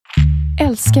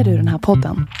Älskar du den här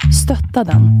podden? Stötta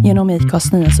den genom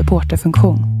IKAs nya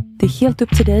supporterfunktion. Det är helt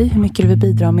upp till dig hur mycket du vill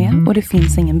bidra med och det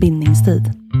finns ingen bindningstid.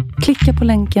 Klicka på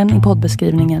länken i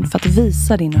poddbeskrivningen för att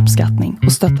visa din uppskattning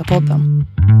och stötta podden.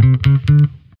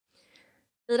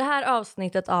 I det här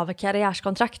avsnittet av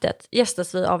Karriärskontraktet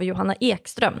gästas vi av Johanna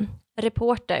Ekström,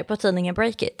 reporter på tidningen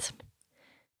Breakit.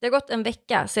 Det har gått en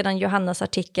vecka sedan Johannas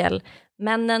artikel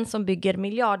 "Männen som bygger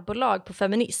miljardbolag på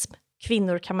feminism,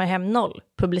 kvinnor kammar hem noll"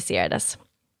 publicerades.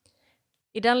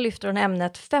 I den lyfter hon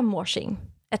ämnet femwashing,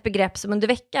 ett begrepp som under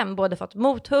veckan både fått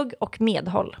mothugg och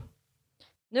medhåll.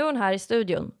 Nu är hon här i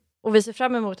studion och vi ser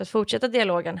fram emot att fortsätta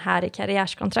dialogen här i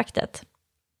Karriärskontraktet.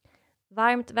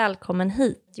 Varmt välkommen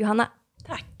hit, Johanna.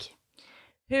 Tack.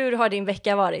 Hur har din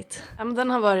vecka varit?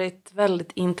 Den har varit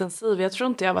väldigt intensiv. Jag tror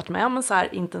inte jag har varit med om en så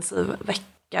här intensiv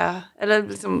vecka. Eller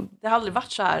liksom, det har aldrig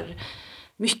varit så här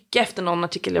mycket efter någon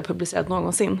artikel jag publicerat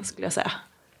någonsin, skulle jag säga.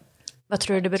 Vad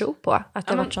tror du det beror på att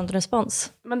det har varit sånt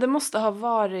respons? Men det måste ha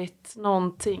varit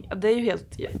någonting. Det är ju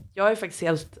helt, jag är faktiskt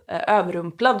helt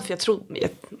överrumplad. För jag tror,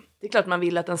 det är klart man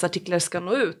vill att ens artiklar ska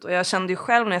nå ut. Och jag kände ju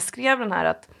själv när jag skrev den här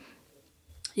att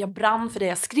jag brann för det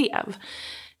jag skrev.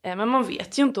 Men man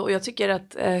vet ju inte, och jag tycker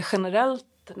att generellt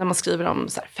när man skriver om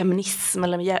så här, feminism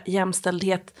eller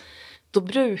jämställdhet, då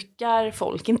brukar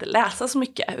folk inte läsa så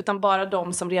mycket, utan bara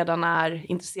de som redan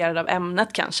är intresserade av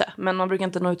ämnet kanske. Men man brukar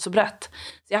inte nå ut så brett.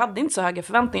 Så jag hade inte så höga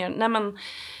förväntningar. Nej men,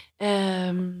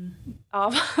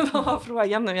 ja, vad var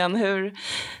frågan nu igen? Hur...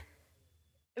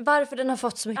 Varför den har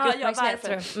fått så mycket uppmärksamhet?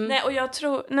 Varför? Nej, och jag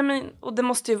tror, och det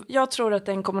måste ju, jag tror att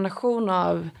det är en kombination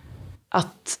av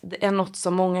att det är något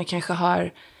som många kanske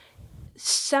har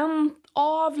känt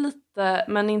av lite,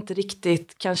 men inte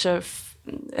riktigt kanske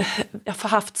jag har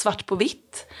haft svart på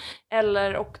vitt.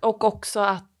 Eller, och också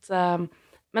att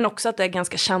men också att det är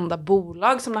ganska kända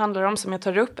bolag som det handlar om, som jag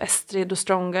tar upp. Estrid och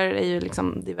Stronger är ju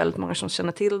liksom, det är väldigt många som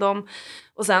känner till dem.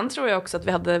 Och sen tror jag också att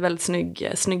vi hade väldigt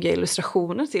snygga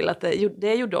illustrationer till att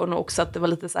det gjorde nog också att det var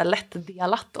lite så här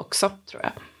lättdelat också, tror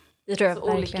jag.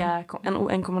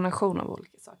 En kombination av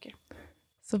olika saker.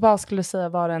 Så vad skulle du säga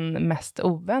var den mest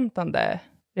oväntade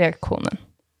reaktionen?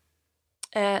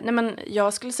 Nej men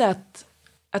jag skulle säga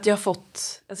att jag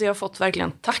har fått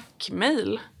verkligen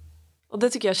tack-mail. Och det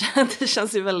tycker jag det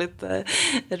känns ju väldigt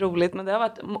roligt. Men det har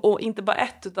varit, och inte bara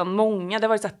ett utan många. Det har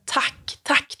varit så här,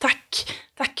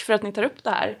 tack för att ni tar upp det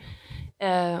här.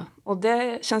 Och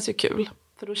det känns ju kul.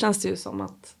 För då känns det ju som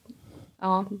att,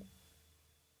 ja...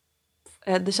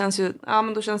 Det känns ju,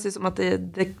 men då känns det som att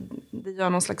det gör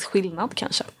någon slags skillnad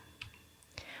kanske.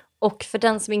 Och för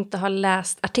den som inte har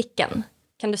läst artikeln,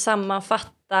 kan du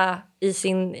sammanfatta i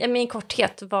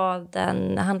korthet vad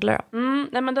den handlar om?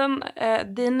 Nej men den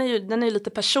är ju lite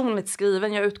personligt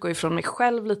skriven. Jag utgår ifrån mig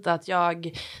själv lite, att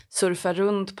jag surfar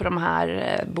runt på de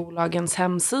här bolagens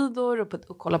hemsidor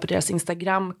och kollar på deras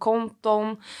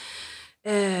Instagram-konton.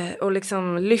 Och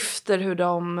liksom lyfter hur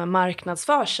de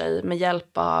marknadsför sig med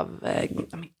hjälp av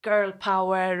girl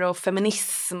power och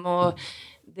feminism, och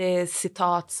det är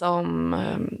citat som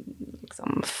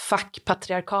liksom, fuck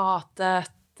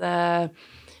patriarkatet,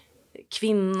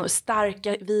 kvinnor,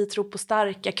 starka, vi tror på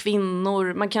starka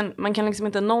kvinnor. Man kan liksom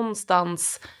inte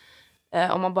någonstans,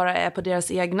 om man bara är på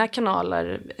deras egna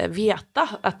kanaler, veta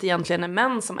att det egentligen är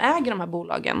män som äger de här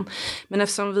bolagen. Men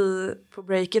eftersom vi på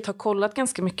Breakit har kollat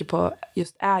ganska mycket på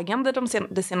just ägande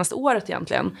det senaste året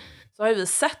egentligen, så har ju vi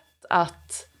sett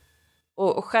att,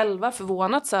 och själva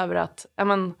förvånats över att är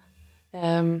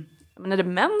det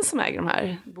män som äger de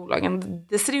här bolagen?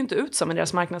 Det ser ju inte ut som i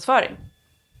deras marknadsföring.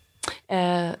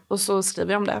 Och så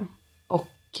skriver jag om det.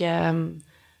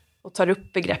 Och tar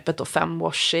upp begreppet då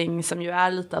femwashing, som ju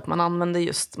är lite att man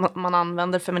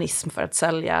använder feminism för att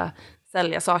sälja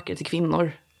saker till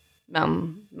kvinnor,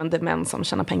 men det är män som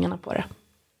tjänar pengarna på det.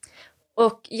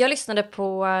 Och jag lyssnade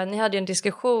på, ni hade ju en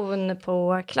diskussion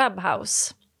på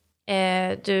Clubhouse,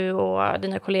 du och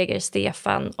dina kollegor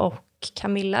Stefan och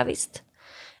Camilla, visst?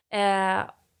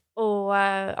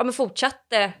 Men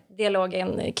fortsatte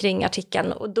dialogen kring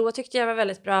artikeln, och då tyckte jag var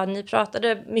väldigt bra. Ni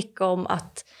pratade mycket om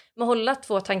att man håller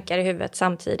två tankar i huvudet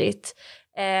samtidigt,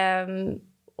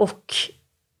 och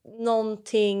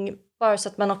någonting bara så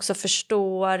att man också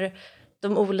förstår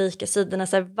de olika sidorna,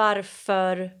 så här,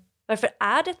 varför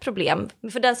är det ett problem?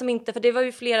 För den som inte, för det var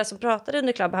ju flera som pratade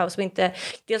under Clubhouse som inte,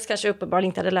 dels kanske uppenbarligen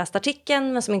inte hade läst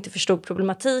artikeln, men som inte förstod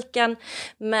problematiken.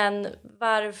 Men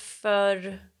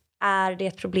varför är det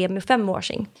ett problem med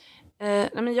femwashing?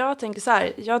 Men jag tänker så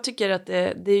här, jag tycker att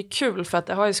det är kul, för att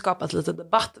det har ju skapat lite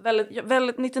debatt.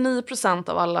 Väldigt 99%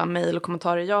 av alla mejl och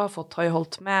kommentarer jag har fått har ju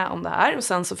hållit med om det här. Och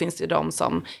sen så finns det ju de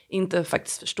som inte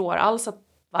faktiskt förstår alls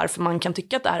varför man kan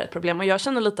tycka att det här är ett problem. Och jag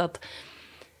känner lite att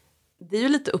det är ju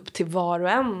lite upp till var och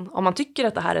en om man tycker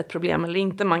att det här är ett problem eller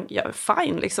inte.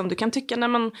 Fine, liksom. Du kan tycka, nej,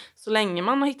 men så länge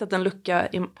man har hittat en lucka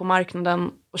på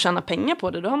marknaden och tjänar pengar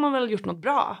på det, då har man väl gjort något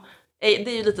bra. Det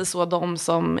är ju lite så de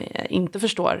som inte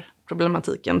förstår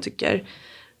problematiken tycker.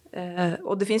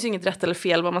 Och det finns ju inget rätt eller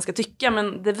fel vad man ska tycka,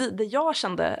 men det jag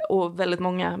kände, och väldigt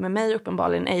många med mig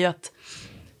uppenbarligen, är ju att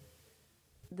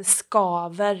det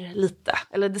skaver lite.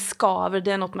 Eller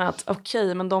det är något med att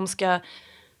okej, men de ska...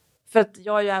 För att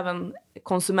jag är ju även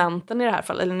konsumenten i det här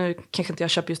fallet. Eller nu kanske inte jag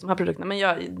köper just de här produkterna. Men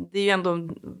det är ju ändå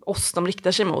oss de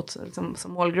riktar sig mot liksom,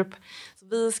 som målgrupp. Så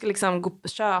vi ska liksom gå och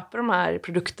köpa de här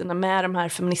produkterna med de här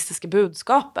feministiska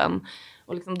budskapen.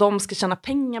 Och liksom, de ska tjäna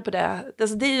pengar på det.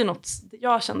 Alltså, det är ju något,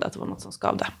 jag kände att det var något som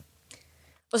skavde.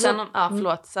 Och sen,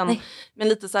 men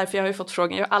lite så här, för jag har ju fått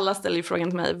frågan, alla ställer ju frågan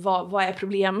till mig, vad är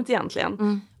problemet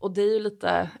egentligen? Och det är ju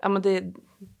lite, men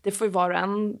det får ju var och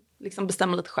en liksom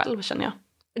bestämma lite själv, känner jag.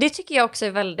 Det tycker jag också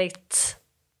är väldigt,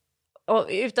 och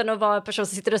utan att vara en person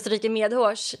som sitter och stryker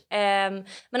medhårs,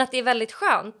 men att det är väldigt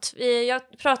skönt. Jag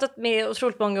har pratat med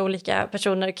otroligt många olika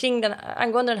personer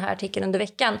angående den här artikeln under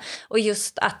veckan, och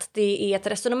just att det är ett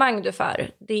resonemang du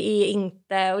för. Det är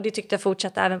inte, och det tyckte jag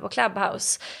fortsatte även på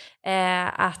Clubhouse,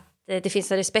 att det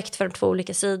finns en respekt för de två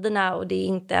olika sidorna, och det är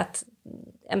inte att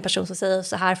en person som säger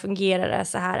så här fungerar det,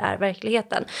 så här är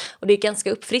verkligheten. Och det är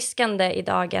ganska uppfriskande i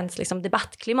dagens liksom,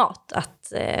 debattklimat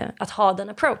att ha den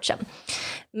approachen.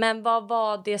 Men vad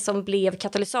var det som blev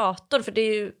katalysator? För det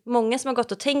är ju många som har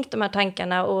gått och tänkt de här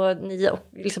tankarna, och ni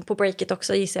liksom på breaket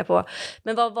också, gissar jag på.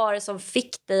 Men vad var det som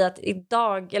fick dig att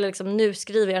idag, eller liksom nu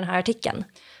skriver jag den här artikeln?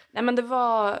 Nej, men det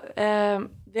var...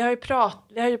 Vi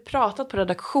har ju pratat på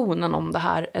redaktionen om det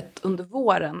här under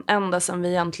våren. Ända sedan vi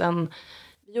egentligen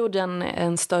gjorde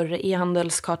en större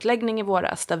e-handelskartläggning i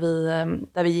våras.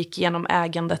 Där vi gick igenom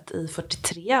ägandet i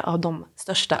 43 av de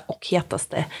största och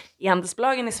hetaste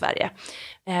e-handelsbolagen i Sverige.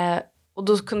 Och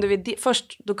då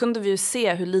kunde vi ju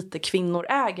se hur lite kvinnor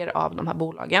äger av de här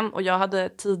bolagen. Och jag hade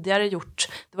tidigare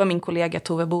det var min kollega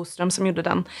Tove Boström som gjorde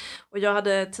den. Och jag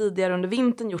hade tidigare under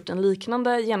vintern gjort en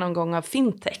liknande genomgång av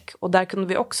fintech. Och där kunde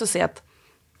vi också se att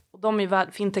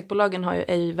fintechbolagen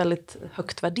är ju väldigt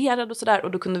högt värderade och sådär.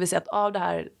 Och då kunde vi se att av det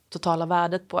här totala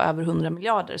värdet på över 100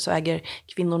 miljarder så äger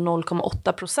kvinnor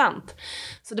 0,8%.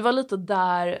 Så det var lite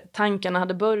där tankarna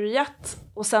hade börjat.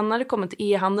 Och sen när det kommer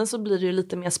till e-handeln så blir det ju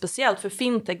lite mer speciellt. För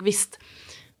fintech, visst,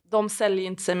 de säljer ju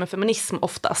inte sig med feminism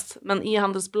oftast. Men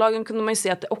e-handelsbolagen kunde man ju se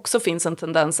att det också finns en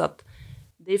tendens att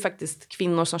det är faktiskt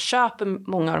kvinnor som köper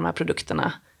många av de här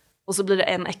produkterna. Och så blir det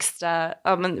en extra...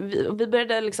 Ja, men vi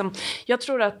började liksom... Jag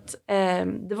tror att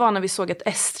det var när vi såg att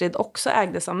Estrid också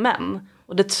ägdes av män.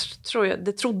 Och det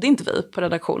trodde inte vi på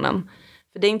redaktionen.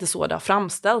 För det är inte så det har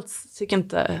framställts. Det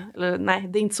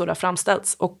är inte så det har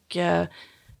framställts. Och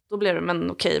då blev det,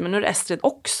 men okej, men nu är det Estrid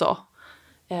också.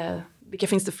 Vilka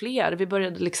finns det fler? Vi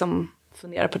började liksom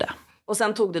fundera på det. Och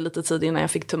sen tog det lite tid innan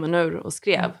jag fick tummen ur och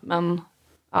skrev. Men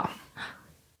ja.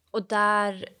 Och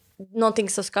där... Någonting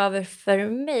som skaver för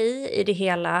mig i det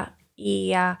hela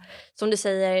är, som du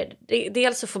säger,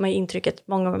 dels så får man ju intrycket att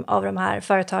många av de här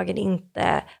företagen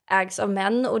inte ägs av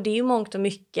män, och det är ju mångt och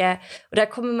mycket, och där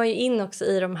kommer man ju in också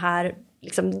i de här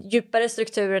liksom djupare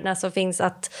strukturerna som finns,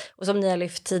 och som ni har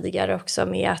lyft tidigare också,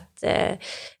 med att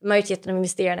majoriteten av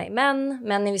investerarna är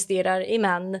män investerar i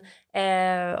män,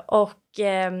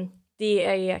 det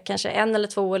är kanske 1 eller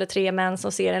 2 eller 3 män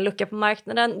som ser en lucka på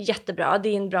marknaden. Jättebra, det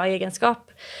är en bra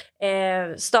egenskap.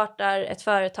 Startar ett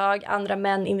företag, andra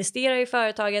män investerar i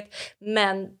företaget.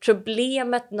 Men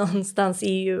problemet någonstans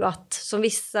är ju att som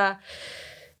vissa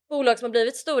bolag som har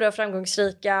blivit stora och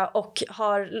framgångsrika och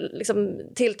har liksom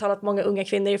tilltalat många unga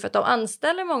kvinnor, för att de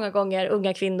anställer många gånger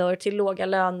unga kvinnor till låga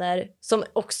löner som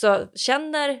också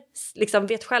känner, liksom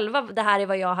vet själva, det här är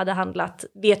vad jag hade handlat,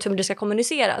 vet hur det ska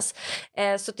kommuniceras.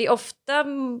 Så det är ofta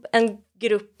en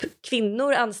grupp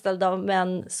kvinnor anställda av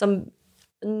män som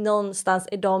någonstans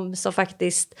är de som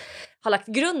faktiskt har lagt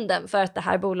grunden för att det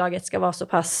här bolaget ska vara så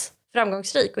pass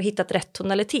framgångsrik och hittat rätt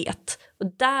tonalitet. Och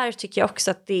där tycker jag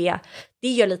också att det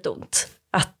gör lite ont.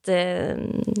 Att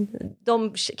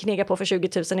de knegar på för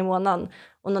 20 000 i månaden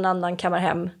och någon annan kammar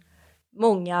hem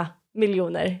många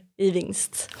miljoner i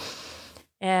vinst.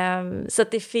 Så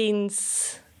att det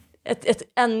finns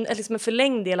liksom en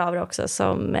förlängd del av det också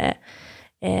som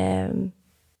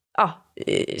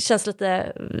känns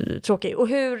lite tråkig. Och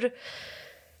hur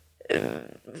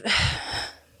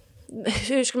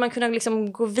skulle man kunna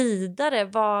liksom gå vidare?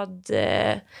 Vad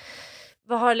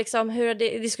har liksom, hur har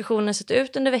diskussionen sett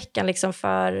ut under veckan liksom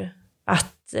för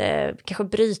att kanske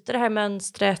bryta det här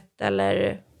mönstret,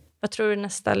 eller vad tror du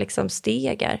nästa liksom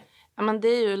steg är? Ja, men det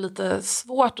är ju lite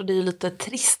svårt och det är ju lite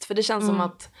trist, för det känns som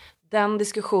att den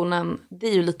diskussionen, det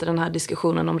är ju lite den här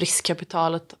diskussionen om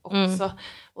riskkapitalet också.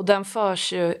 Och den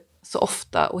förs ju så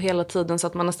ofta och hela tiden så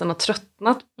att man nästan har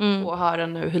tröttnat på att höra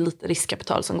nu hur lite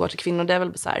riskkapital som går till kvinnor. Det är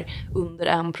väl så här under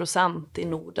 1% i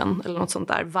Norden eller något sånt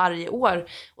där varje år.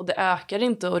 Och det ökar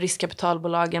inte, och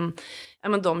riskkapitalbolagen,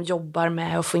 men de jobbar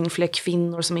med att få in fler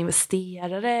kvinnor som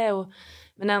investerare.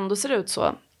 Men ändå ser det ut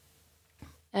så.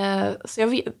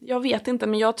 Så jag vet inte,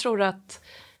 men jag tror att,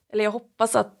 eller jag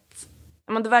hoppas att,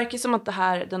 men det verkar som att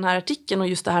den här artikeln och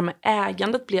just det här med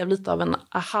ägandet blev lite av en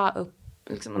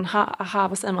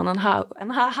vad säger man, en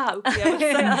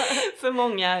aha-upplevelse för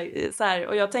många. Så här.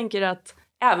 Och jag tänker att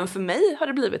även för mig har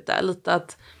det blivit det lite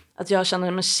att jag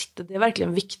känner, men shit, det är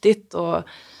verkligen viktigt, och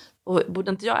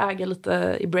borde inte jag äga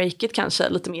lite i breaket kanske,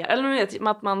 lite mer, eller vet,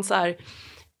 att man så här,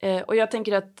 och jag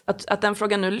tänker att den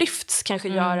frågan nu lyfts kanske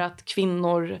gör att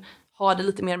kvinnor har det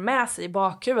lite mer med sig i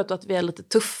bakhuvudet, och att vi är lite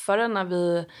tuffare när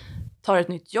vi tar ett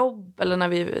nytt jobb, eller när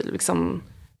vi liksom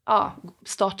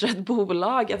startar ett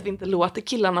bolag, att vi inte låter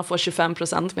killarna få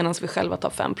 25% medan vi själva tar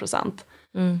 5%.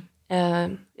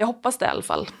 Jag hoppas det i alla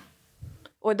fall.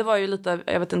 Och det var ju lite,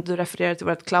 jag vet inte, du refererade till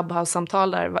vårt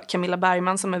Clubhouse-samtal där, Camilla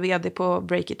Bergman som är vd på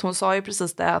Breakit, hon sa ju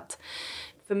precis det, att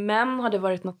för män har det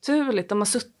varit naturligt, de har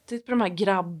suttit på de här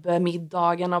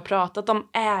grabbmiddagarna och pratat om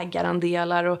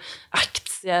ägarandelar och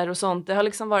aktier och sånt, det har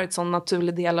liksom varit en sån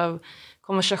naturlig del av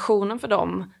konversationen för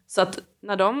dem. Så att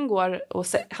när de går och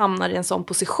hamnar i en sån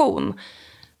position,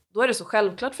 då är det så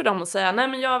självklart för dem att säga, nej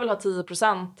men jag vill ha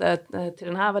 10% till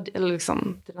den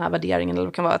här värderingen, eller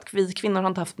det kan vara att vi kvinnor har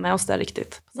inte haft med oss det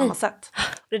riktigt på samma sätt.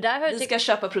 Det där vi ska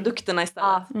köpa produkterna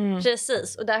istället. Ja,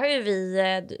 precis. Och där har ju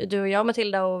vi, du och jag,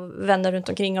 Matilda, och vänner runt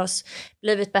omkring oss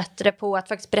blivit bättre på att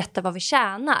faktiskt berätta vad vi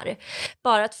tjänar.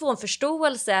 Bara att få en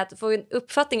förståelse, att få en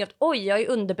uppfattning att oj, jag är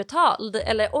underbetald,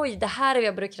 eller oj, det här är vad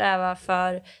jag borde kräva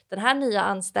för den här nya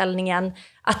anställningen.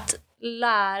 Att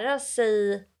lära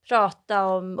sig prata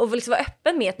om och liksom vara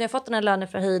öppen med att ni har fått den här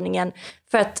löneförhöjningen,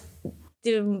 för att det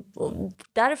är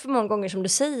därför många gånger som du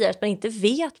säger att man inte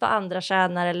vet vad andra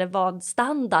tjänar eller vad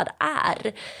standard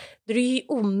är. Det är ju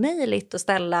omöjligt att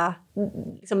ställa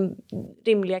liksom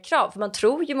rimliga krav, för man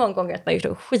tror ju många gånger att man gjort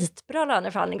en skitbra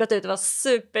löneförhandling, gått ut och var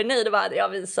supernöjd och bara jag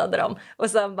visade dem, och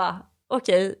sen bara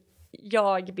okej,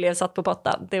 jag blev satt på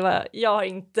pottan. Jag har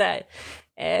inte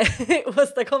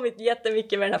åstadkommit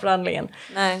jättemycket med den här förhandlingen.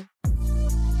 Nej.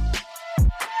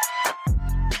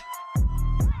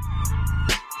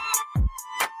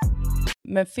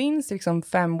 Men finns liksom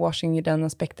femwashing i den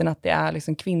aspekten att det är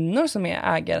liksom kvinnor som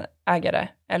är ägare?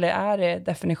 Eller är det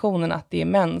definitionen att det är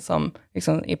män som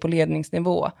liksom är på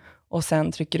ledningsnivå och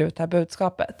sen trycker ut det här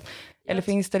budskapet? Eller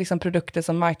finns det liksom produkter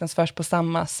som marknadsförs på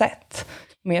samma sätt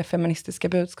med feministiska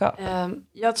budskap?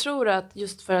 Jag tror att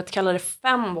just för att kalla det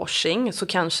femwashing så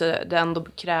kanske det ändå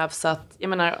krävs att, jag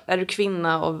menar, är du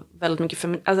kvinna och väldigt mycket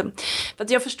för att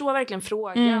jag förstår verkligen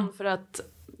frågan, för att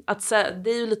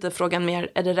det är ju lite frågan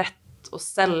mer, är det rätt att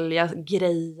sälja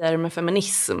grejer med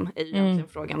feminism är ju egentligen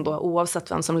frågan då,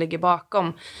 oavsett vem som ligger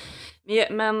bakom.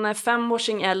 Men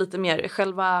femwashing är lite mer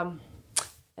själva,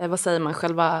 vad säger man,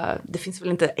 det finns väl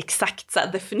inte exakt så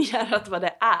här definierat vad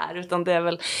det är, utan det är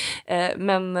väl,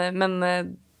 men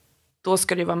då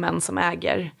ska det ju vara män som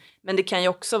äger. Men det kan ju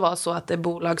också vara så att det är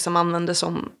bolag som använder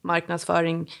som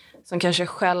marknadsföring som kanske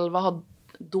själva har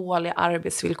dåliga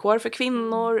arbetsvillkor för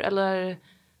kvinnor eller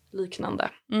liknande.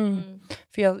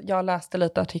 För jag läste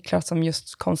lite artiklar som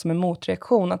just kom som en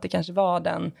motreaktion, att det kanske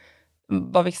var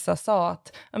vad vissa sa,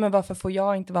 att men varför får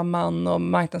jag inte vara man och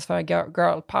marknadsföra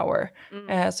girl power?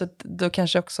 Så då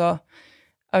kanske också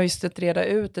just att reda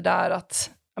ut det där,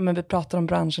 att men vi pratar om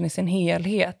branschen i sin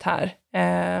helhet här.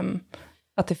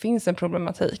 Att det finns en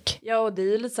problematik. Ja, och det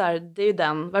är ju lite så här, det är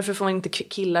ju varför får inte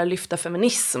killar lyfta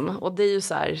feminism? Och det är ju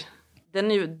så här,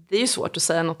 det är ju svårt att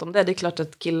säga något om det. Det är klart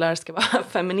att killar ska vara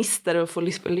feminister och få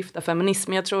lyfta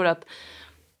feminism. Men jag tror att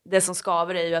det som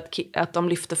skaver är ju att de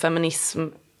lyfter feminism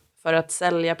för att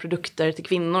sälja produkter till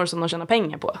kvinnor som de tjänar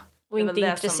pengar på. Och inte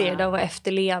intresserade av att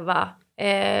efterleva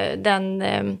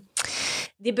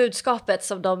det budskapet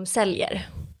som de säljer.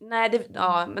 Nej,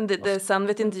 men sen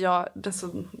vet inte jag, alltså,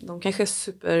 de kanske är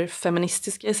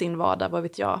superfeministiska i sin vardag, vad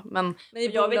vet jag. Men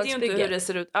jag vet ju inte hur det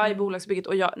ser ut i bolagsbygget.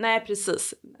 Och nej,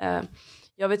 precis.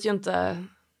 Jag vet ju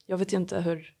inte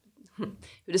hur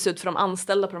det ser ut för de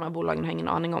anställda på de här bolagen, har ingen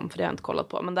aning om, för det har jag inte kollat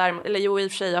på. Men i och för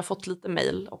sig, jag har fått lite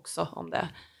mejl också om det.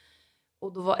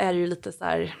 Och då är det ju lite så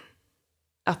här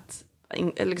att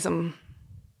liksom,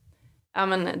 ja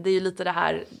men det är ju lite det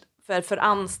här, för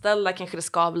anställda kanske det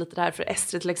skav lite det här. För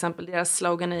Estrid till exempel, deras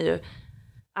slogan är ju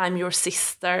I'm your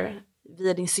sister, vi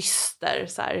är din syster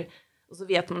så här. Och så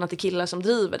vet man att det är killar som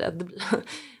driver det.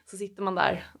 Så sitter man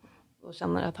där och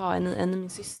känner att är ni min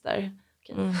syster?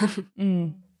 Okay.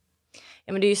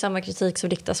 Ja, men det är ju samma kritik som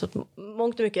riktas åt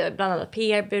mångt och mycket, bland annat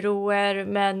PR-byråer,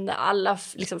 men alla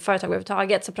liksom, företag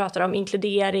överhuvudtaget som pratar om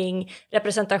inkludering,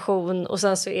 representation, och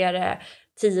sen så är det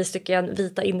 10 stycken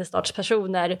vita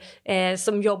innerstadspersoner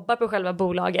som jobbar på själva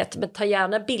bolaget, men tar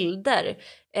gärna bilder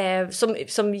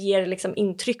som ger liksom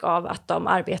intryck av att de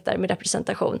arbetar med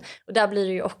representation. Och där blir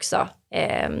det ju också,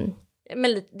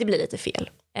 men det blir lite fel.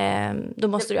 Då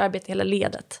måste du arbeta hela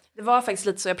ledet. Det var faktiskt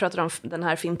lite så, jag pratade om den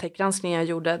här fintech-granskningen jag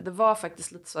gjorde. Det var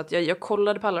faktiskt lite så att jag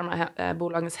kollade på alla de här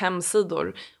bolagens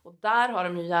hemsidor. Och där har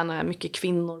de ju gärna mycket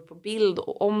kvinnor på bild.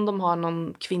 Och om de har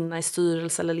någon kvinna i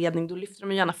styrelse eller ledning, då lyfter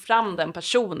de ju gärna fram den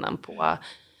personen på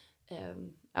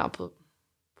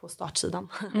startsidan,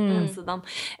 på hemsidan.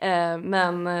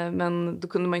 Men då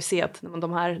kunde man ju se att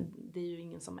de här, det är ju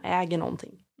ingen som äger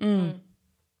någonting.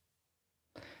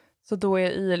 Så då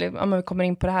om vi kommer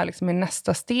in på det här liksom i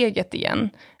nästa steget igen.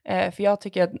 För jag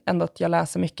tycker ändå att jag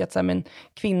läser mycket att så här, men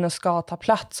kvinnor ska ta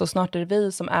plats och snart är det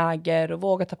vi som äger och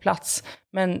vågar ta plats.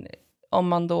 Men om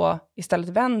man då istället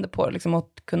vänder på det liksom,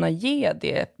 att kunna ge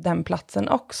den platsen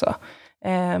också.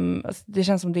 Alltså det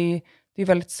känns som det är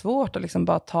väldigt svårt att liksom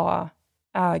bara ta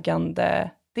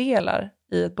ägandedelar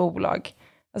i ett bolag.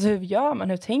 Alltså hur gör man?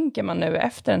 Hur tänker man nu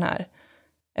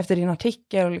efter din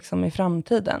artikel och liksom i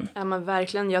framtiden? Ja, men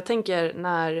verkligen. Jag tänker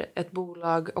när ett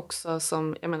bolag också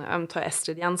som, jag tar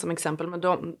Estrid igen som exempel, men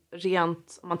om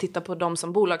man tittar på dem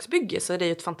som bolagsbygge så är det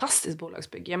ju ett fantastiskt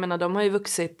bolagsbygge. Jag menar, de har ju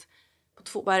vuxit på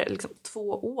 2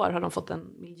 år har de fått en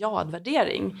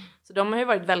miljardvärdering. Så de har ju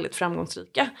varit väldigt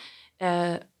framgångsrika.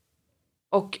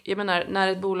 Och jag menar, när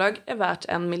ett bolag är värt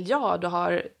 1 miljard och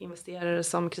har investerare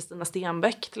som Kristina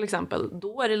Stenbeck till exempel,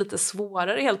 då är det lite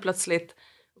svårare helt plötsligt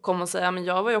komma och säga, men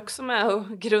jag var ju också med och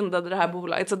grundade det här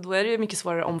bolaget, så då är det ju mycket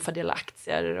svårare att omfördela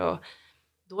aktier och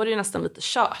då är det ju nästan lite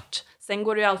kört. Sen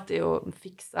går det ju alltid att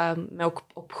fixa med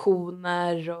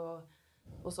optioner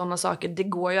och sådana saker, det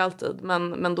går ju alltid,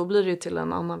 men då blir det ju till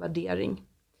en annan värdering.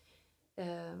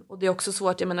 Och det är också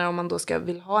svårt, jag menar om man då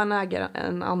vill ha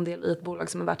en andel i ett bolag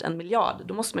som är värt 1 miljard,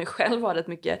 då måste man ju själv ha rätt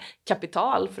mycket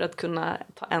kapital för att kunna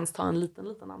ens ta en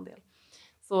liten andel.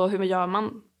 Så hur gör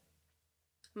man?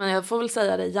 Men jag får väl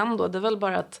säga det igen då, det är väl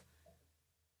bara att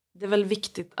det är väl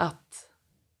viktigt att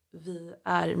vi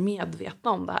är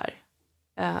medvetna om det här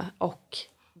och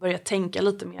börja tänka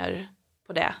lite mer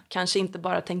på det. Kanske inte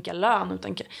bara tänka lön,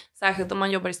 utan särskilt om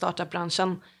man jobbar i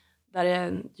startup-branschen där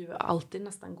det ju alltid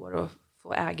nästan går att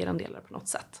få ägarandelar på något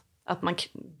sätt. Att man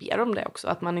ber om det också.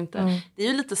 Att man inte, det är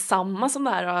ju lite samma som det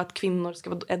här att kvinnor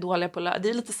är dåliga på lön. Det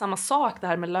är lite samma sak det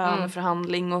här med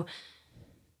löneförhandling och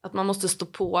att man måste stå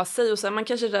på sig. Och så är man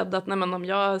kanske rädd att om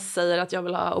jag säger att jag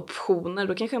vill ha optioner,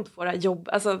 då kanske jag inte får det här jobb.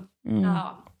 Alltså,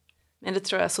 men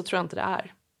så tror jag inte det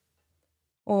är.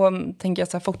 Och tänker jag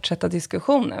så här, fortsätta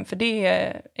diskussionen. För det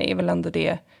är väl ändå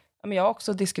det. Jag har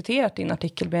också diskuterat din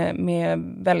artikel med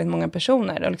väldigt många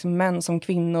personer. Liksom män som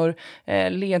kvinnor,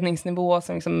 ledningsnivå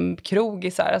som liksom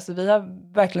krogisar. Alltså vi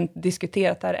har verkligen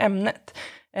diskuterat det här ämnet.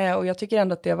 Och jag tycker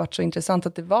ändå att det har varit så intressant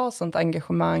att det var sånt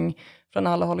engagemang från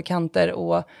alla håll och kanter.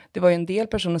 Och det var ju en del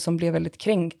personer som blev väldigt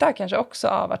kränkta kanske också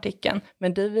av artikeln.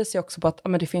 Men det visar ju också på att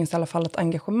det finns i alla fall ett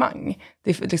engagemang.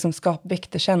 Det liksom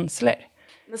väckte känslor.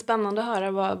 Det är spännande att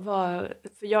höra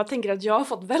för jag tänker att jag har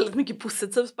fått väldigt mycket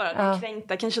positivt bara. De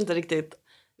kränkta kanske inte riktigt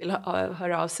vill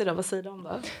höra av sig då. Vad säger de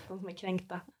då? De som är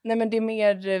kränkta. Nej, men det är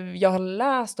mer jag har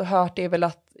läst och hört är väl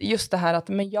att just det här att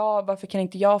varför kan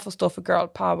inte jag få stå för girl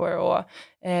power och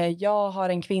jag har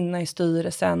en kvinna i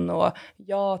styrelsen och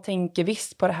jag tänker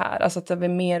visst på det här. Alltså att det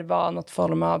vill mer vara något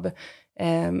form av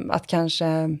att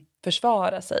kanske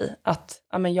försvara sig. Att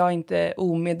jag är inte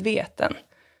omedveten.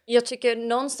 Jag tycker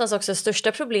någonstans också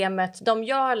största problemet, de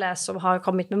jag har läst som har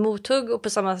kommit med mothugg och på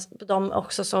de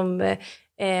också som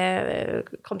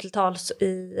kom till tals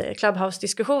i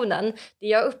Clubhouse-diskussionen, det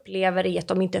jag upplever är att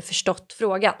de inte har förstått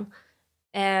frågan.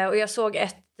 Och jag såg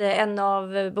en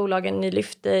av bolagen du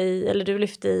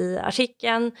lyfte i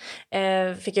artikeln,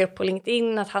 fick jag upp på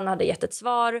LinkedIn att han hade gett ett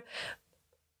svar.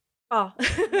 Ja.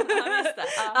 Just det.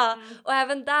 Ja. Och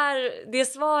även där, det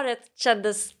svaret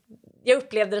kändes, jag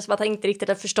upplevde det som att han inte riktigt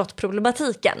hade förstått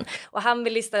problematiken. Och han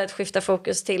vill istället skifta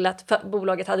fokus till att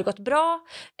bolaget hade gått bra.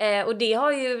 Och det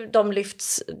har ju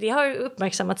det har ju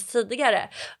uppmärksammats tidigare.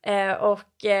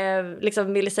 Och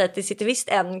liksom ville säga att det sitter visst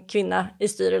en kvinna i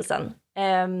styrelsen.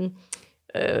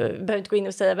 behöver inte gå in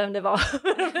och säga vem det var.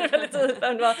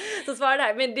 Vem det var som svarade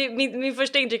här. Men min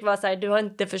första intryck var så här, du har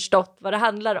inte förstått vad det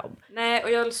handlar om. Nej,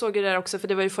 och jag såg ju det där också, för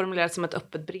det var ju formulerat som ett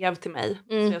öppet brev till mig.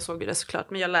 Så jag såg ju det såklart.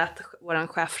 Men jag lät våran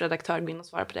chefredaktör gå in och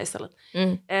svara på det istället.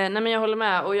 Nej, men jag håller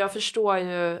med. Och jag förstår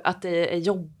ju att det är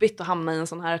jobbigt att hamna i en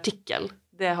sån här artikel.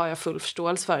 Det har jag full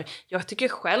förståelse för. Jag tycker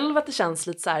själv att det känns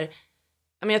lite så här...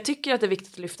 Men jag tycker att det är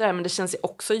viktigt att lyfta det här, men det känns ju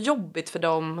också jobbigt för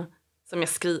dem som jag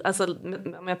skriver. Alltså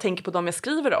om jag tänker på dem jag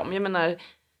skriver om. Jag menar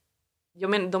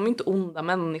de är inte onda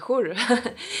människor.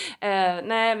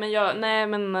 Nej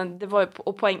men det var ju,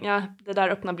 och poäng, det där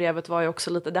öppna brevet var ju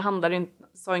också lite, det handlar ju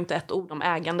sa inte ett ord om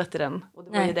ägandet i den, och det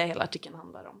var ju det hela artikeln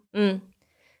handlar om.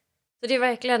 Så det är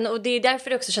verkligen, och det är därför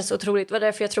det också känns så otroligt. Det var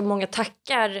därför jag tror många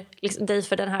tackar liksom dig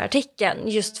för den här artikeln,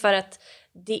 just för att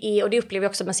det är, och det upplever jag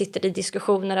också när man sitter i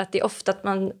diskussioner, att det är ofta att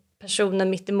personen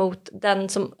mitt emot, den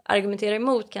som argumenterar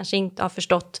emot, kanske inte har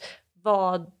förstått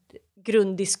vad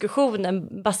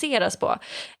grunddiskussionen baseras på.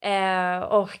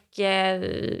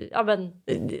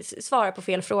 Svara på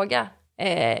fel fråga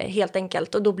helt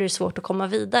enkelt, och då blir det svårt att komma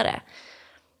vidare.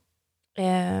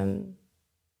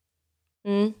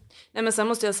 Nej, men sen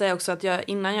måste jag säga också att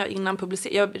innan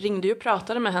jag ringde ju och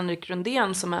pratade med Henrik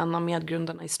Rundén som är en av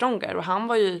medgrundarna i Stronger, och han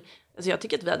var ju, alltså jag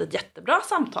tycker att vi hade ett jättebra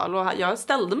samtal, och jag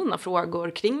ställde mina frågor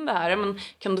kring det här. Men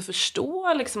kan du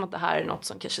förstå liksom att det här är något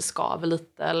som kanske skaver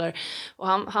lite? Eller, och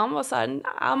han var så här,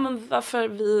 men varför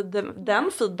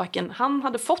den feedbacken han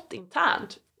hade fått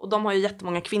internt, och de har ju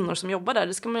jättemånga kvinnor som jobbar där,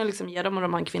 det ska man ju liksom ge dem, och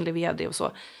de har en kvinnlig vd och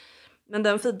så. Men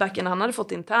den feedbacken han hade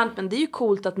fått internt, men det är ju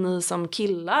coolt att ni som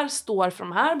killar står för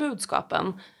de här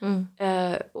budskapen.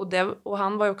 Och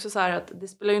han var ju också så här att det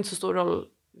spelar ju inte så stor roll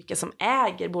vilka som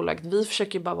äger bolaget. Vi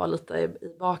försöker ju bara vara lite i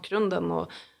bakgrunden,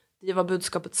 och det är vad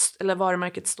budskapet eller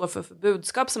varumärket står för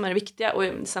budskap som är det viktiga. Och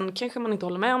sen kanske man inte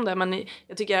håller med om det, men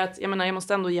jag tycker att jag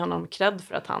måste ändå ge honom cred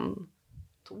för att han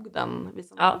tog den.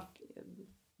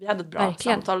 Vi hade ett bra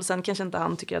samtal, och sen kanske inte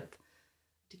han tycker att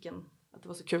det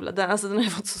var så kul. Den har ju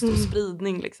fått så stor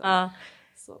spridning liksom.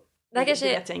 Så det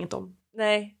vet jag inget om.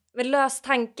 Nej. Men lös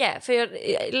tanke, för jag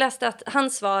läste att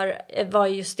hans svar var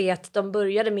just det att de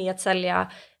började med att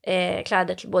sälja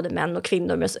kläder till både män och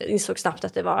kvinnor, men insåg snabbt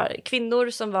att det var kvinnor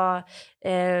som var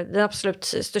den absolut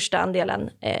största andelen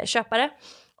köpare,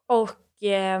 och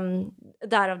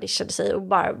därav nischade sig och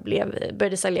bara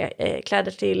började sälja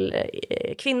kläder till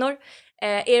kvinnor.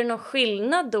 Är det någon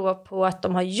skillnad då på att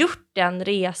de har gjort den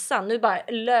resan? Nu bara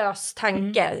lös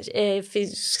tanke,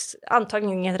 finns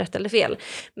antagligen inget rätt eller fel,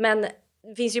 men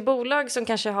det finns ju bolag som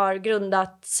kanske har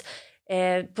grundats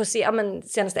på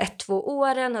senaste 1-2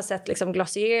 åren, har sett liksom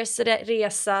Glossiers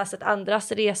resa, sett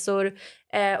andras resor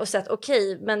och sett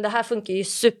men det här funkar ju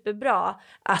superbra,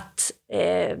 att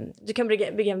du kan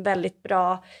bygga en väldigt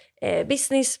bra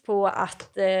business på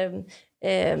att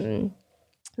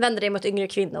vända dig mot yngre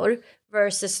kvinnor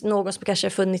versus någon som kanske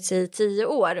har funnits i 10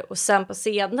 år och sen på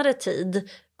senare tid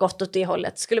gått åt det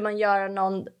hållet. Skulle man göra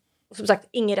någon, som sagt,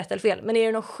 inget rätt eller fel, men är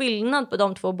det någon skillnad på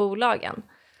de två bolagen?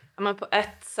 Ja, men på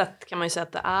ett sätt kan man ju säga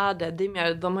att det är det. Det är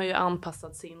mer, de har ju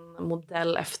anpassat sin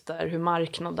modell efter hur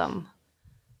marknaden,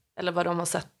 eller vad de har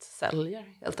sett säljer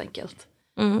helt enkelt.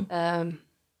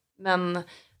 Men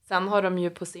sen har de ju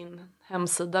på sin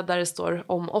hemsida där det står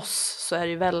om oss, så är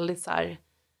det ju väldigt så här,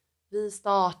 vi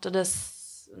startades,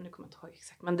 nu kommer jag inte ihåg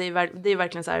exakt, men det är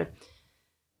verkligen så här,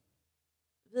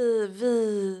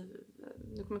 vi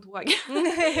nu kommer jag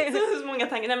inte ihåg så många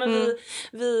tankar. Nej, men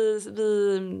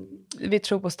vi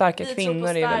tror på starka kvinnor,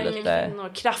 är väl lite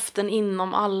kvinnor, kraften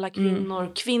inom alla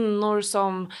kvinnor, kvinnor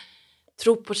som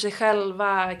tror på sig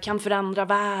själva, kan förändra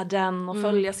världen och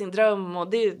följa sin dröm, och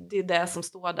det är det som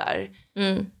står där.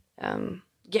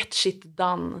 Get shit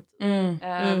done.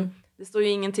 Det står ju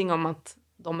ingenting om att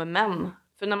de är män,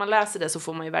 för när man läser det så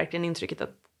får man ju verkligen intrycket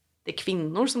att det är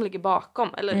kvinnor som ligger bakom,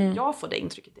 eller jag får det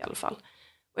intrycket i alla fall.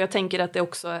 Och jag tänker att det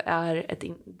också är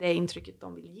det intrycket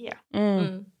de vill ge.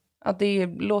 Att det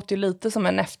låter ju lite som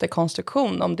en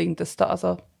efterkonstruktion om det inte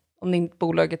om det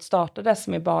bolaget startades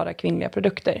med bara kvinnliga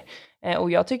produkter.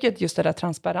 Och jag tycker att just det där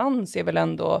transparens är väl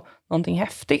ändå någonting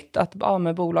häftigt. Att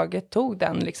med bolaget tog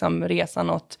den liksom resan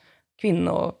åt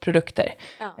kvinnoprodukter.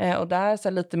 Och där så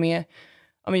lite mer,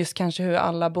 just kanske hur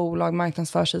alla bolag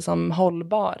marknadsför sig som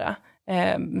hållbara.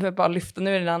 Vi bara lyfter,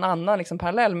 nu är det en annan liksom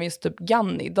parallell med just typ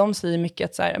Ganni. De säger mycket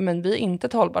att så här, men vi är inte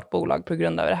ett hållbart bolag på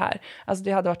grund av det här. Alltså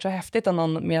det hade varit så häftigt om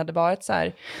någon mer hade varit så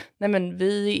här, nej men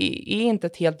vi är inte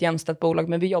ett helt jämställt bolag,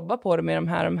 men vi jobbar på det med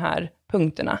de här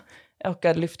punkterna. Och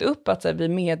att lyfta upp att så här, vi är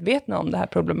medvetna om den här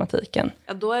problematiken.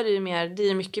 Ja, då är det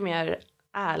är mycket mer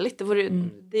ärligt.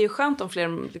 Det är ju skönt om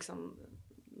fler liksom,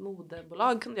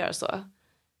 modebolag kunde göra så.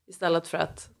 Istället för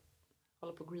att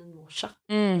hålla på greenwasha.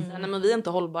 Nej, men vi är inte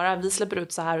hållbara, vi släpper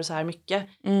ut så här och så här mycket.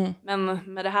 Men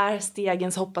med det här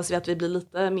stegen så hoppas vi att vi blir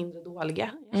lite mindre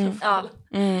dåliga. Ja.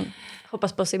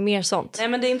 Hoppas på att se mer sånt. Nej,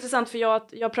 men det är intressant för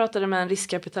jag pratade med en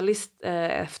riskkapitalist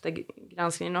efter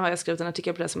granskningen. Nu har jag skrivit en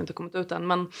artikel på det som inte kommit ut än,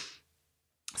 men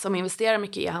som investerar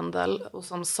mycket i e-handel och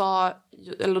som sa,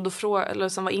 eller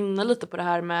som var inne lite på det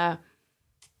här med,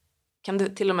 kan det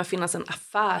till och med finnas en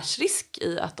affärsrisk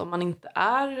i att om man inte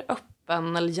är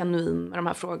öppen eller genuin med de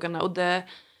här frågorna, och det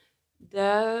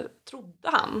trodde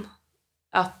han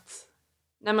att,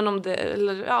 nej men om det,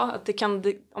 eller ja, att det kan,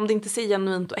 om det inte ser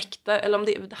genuint och äkta, eller om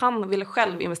han ville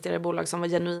själv investera i bolag som var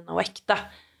genuina och äkta,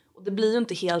 och det blir ju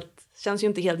inte helt, känns ju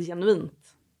inte helt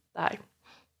genuint det här.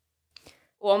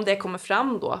 Och om det kommer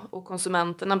fram då, och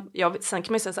konsumenterna, sen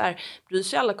kan man ju säga så här, bryr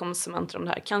sig alla konsumenter om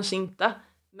det här? Kanske inte,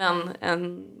 men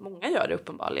många gör det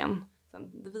uppenbarligen.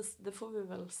 Sen, det får vi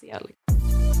väl se.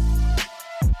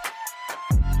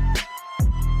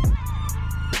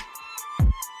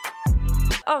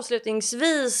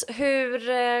 Avslutningsvis,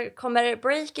 hur kommer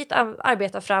Breakit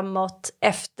arbeta framåt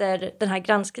efter den här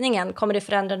granskningen? Kommer det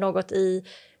förändra något i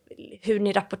hur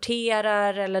ni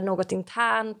rapporterar eller något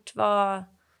internt?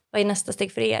 Vad är nästa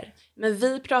steg för er? Men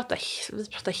vi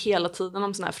pratar hela tiden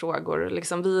om såna här frågor.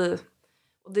 Liksom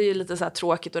och det är ju lite så här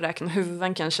tråkigt att räkna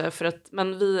huvuden kanske.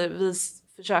 Men vi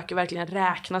försöker verkligen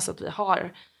räkna så att vi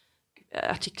har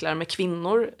artiklar med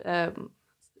kvinnor.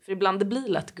 För ibland det blir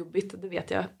lätt gubbigt, det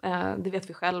vet jag. Det vet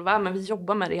vi själva, men vi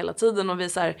jobbar med det hela tiden. Och vi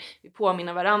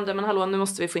påminner varandra, men hallå, nu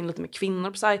måste vi få in lite mer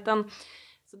kvinnor på sajten.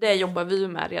 Så det jobbar vi ju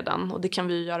med redan, och det kan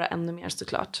vi ju göra ännu mer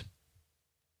såklart.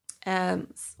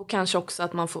 Och kanske också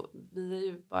att vi är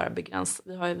ju bara begränsade,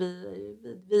 vi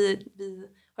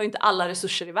har ju inte alla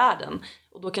resurser i världen,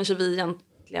 och då kanske vi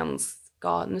egentligen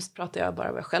nu pratar jag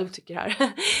bara vad jag själv tycker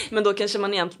här, men då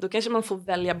kanske man får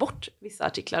välja bort vissa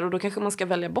artiklar, och då kanske man ska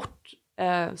välja bort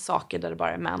saker där det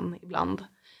bara är män ibland.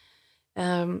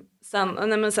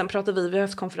 Sen pratar vi har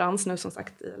haft konferens nu, som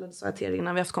sagt, eller så jag till er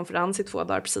innan, vi har haft konferens i 2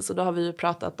 dagar precis, och då har vi ju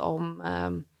pratat om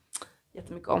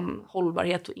jättemycket om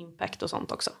hållbarhet och impact och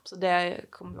sånt också. Så det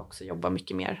kommer vi också jobba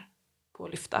mycket mer på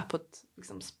att lyfta på ett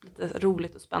liksom, lite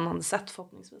roligt och spännande sätt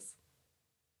förhoppningsvis.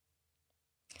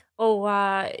 Och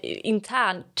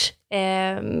internt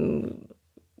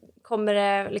kommer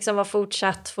det liksom vara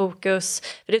fortsatt fokus?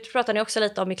 För det pratar ni också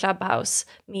lite om i Clubhouse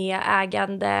med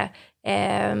ägande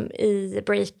i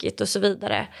Breakit och så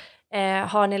vidare.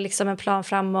 Har ni liksom en plan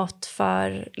framåt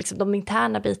för liksom, de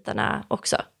interna bitarna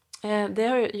också?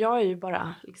 Jag är ju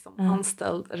bara liksom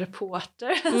anställd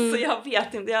reporter, så jag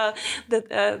vet inte.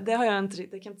 Det har jag inte, det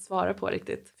kan jag inte svara på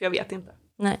riktigt, för jag vet inte.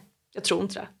 Nej. Jag tror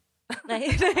inte det.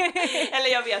 Nej.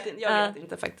 Eller jag vet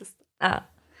inte faktiskt.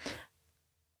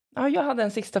 Ja, jag hade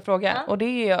en sista fråga, och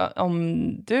det är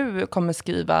om du kommer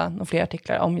skriva några fler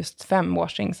artiklar om just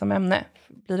femwashing som ämne.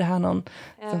 Blir det här någon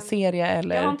serie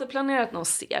eller? Jag har inte planerat någon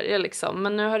serie liksom,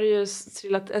 men nu har det ju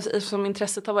trillat, eftersom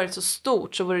intresset har varit så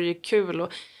stort så vore det ju kul,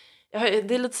 och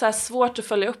det är lite så här svårt att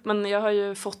följa upp, men jag har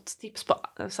ju fått tips på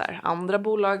så här, andra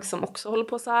bolag som också håller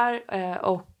på så här,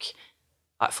 och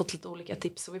fått lite olika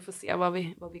tips, så vi får se vad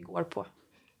vi går på.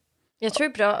 Jag tror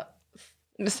det är bra.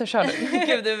 Så kör du.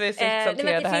 Gud, du är så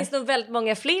exalterad det här. finns nog väldigt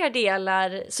många fler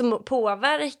delar som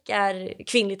påverkar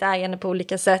kvinnligt ägande på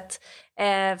olika sätt.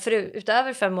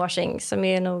 Utöver femwashing, som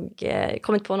är nog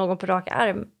kommit på någon på rak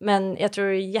arm. Men jag tror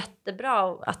det är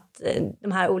jättebra att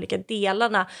de här olika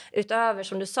delarna, utöver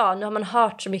som du sa, nu har man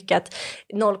hört så mycket att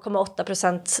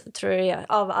 0,8% tror jag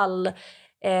av all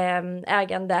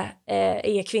ägande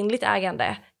är kvinnligt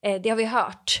ägande. Det har vi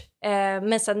hört.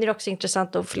 Men sen är det också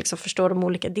intressant att liksom förstå de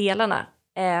olika delarna.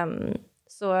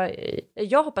 Så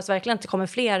jag hoppas verkligen att det kommer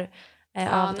fler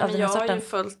av den här sorten. Jag har ju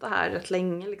följt det här rätt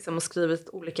länge liksom, och skrivit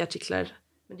olika artiklar.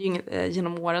 Men det är ju inget,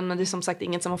 genom åren, men det är som sagt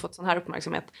inget som har fått sån här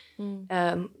uppmärksamhet.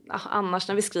 Annars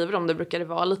när vi skriver om det brukar det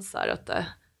vara lite så här att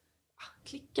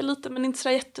klicka lite, men inte så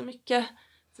jättemycket.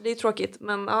 Så det är tråkigt.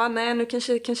 Men nu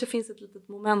kanske finns ett litet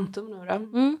momentum nu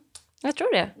då. Jag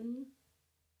tror det.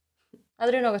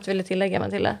 Hade du något du ville tillägga,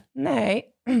 Matilda? Nej.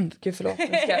 Gud, förlåt.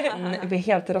 Jag blir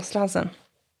helt i rosthalsen.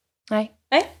 Nej.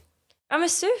 Ja, men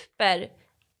super.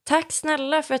 Tack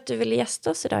snälla för att du ville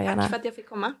gästa oss idag, Jana. Tack för att jag fick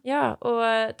komma. Ja,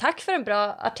 och tack för en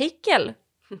bra artikel,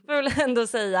 får jag väl ändå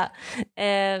säga.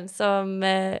 Som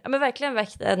men verkligen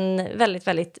väckt en väldigt,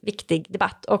 väldigt viktig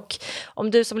debatt. Och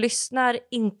om du som lyssnar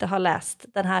inte har läst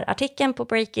den här artikeln på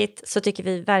Breakit, så tycker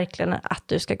vi verkligen att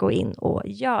du ska gå in och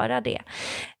göra det.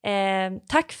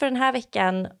 Tack för den här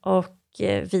veckan, och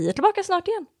vi är tillbaka snart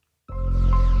igen.